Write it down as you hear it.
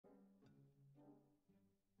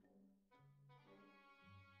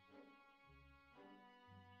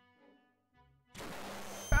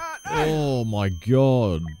Oh my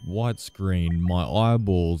god. White screen. My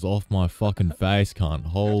eyeballs off my fucking face, cunt.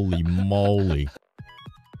 Holy moly.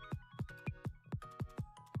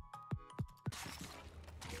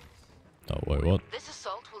 Oh, wait, what? This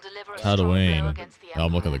assault will deliver a Halloween. strong blow against the Oh,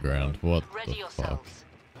 I'm looking at the Empire. ground. What Ready the fuck? yourselves.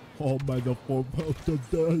 Oh, motherfucker.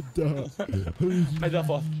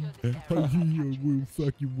 Motherfucker. We'll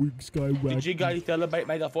fucking weak skywalker. Did you guys celebrate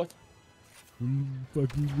motherfucker?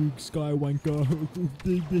 Fucking weak skywalker.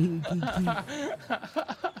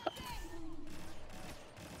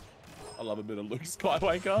 I love a bit of Luke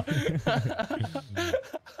Skywalker.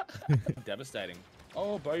 Devastating.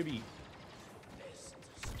 Oh, Bobby.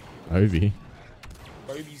 Ovi.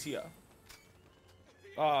 Bobby's here.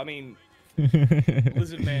 Oh, I mean,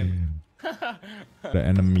 Lizard Man. The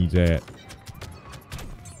enemy's at.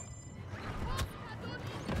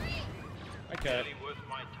 Okay.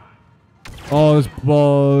 Oh, it's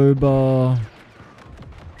Boba.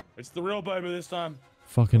 It's the real Boba this time.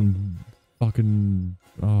 Fucking.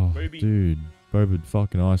 Oh, Bobby. dude. Boba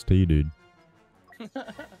fucking iced tea, dude.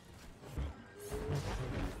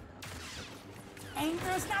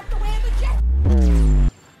 Anger's not the way of the jet.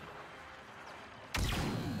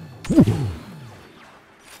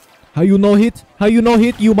 How you no hit? How you no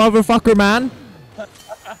hit, you motherfucker, man?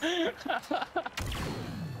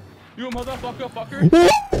 You a motherfucker,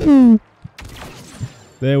 fucker.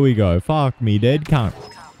 There we go. Fuck me, dead cunt.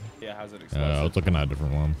 Yeah, how's it explosive? I was looking at a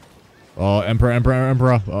different one. Oh, Emperor.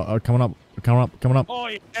 Coming up. Oh,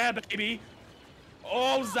 yeah, baby.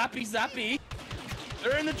 Oh, zappy.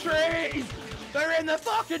 They're in the trees. They're in the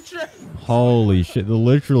fucking trees. Holy shit, they're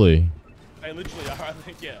literally. They literally are, I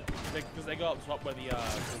think, yeah. Because they go up top where the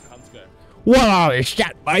cunts go. Wow,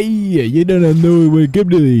 shit, mate. You didn't know we would give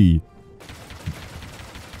to thee.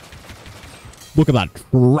 Look at that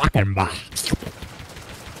trucking box.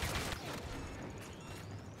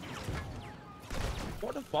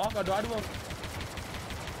 What the fuck? I died to him.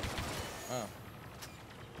 Oh.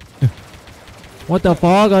 What the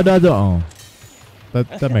fuck? I did. Oh,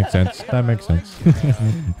 that makes sense. That makes sense.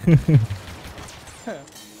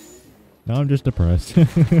 Now I'm just depressed. I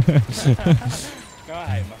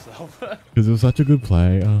hate myself. Because it was such a good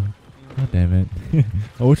play. Oh, god damn it.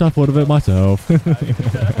 I wish I thought of it myself.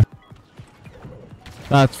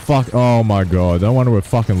 That's fuck. Oh my god. No wonder we're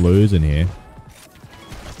fucking losing here.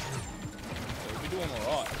 We're doing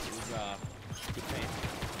alright. It was good team.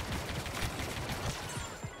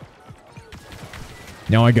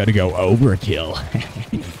 Now I gotta go overkill.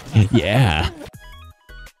 Yeah.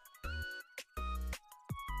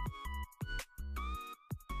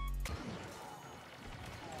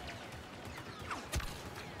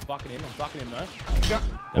 I'm fucking him though.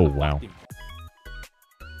 Oh wow.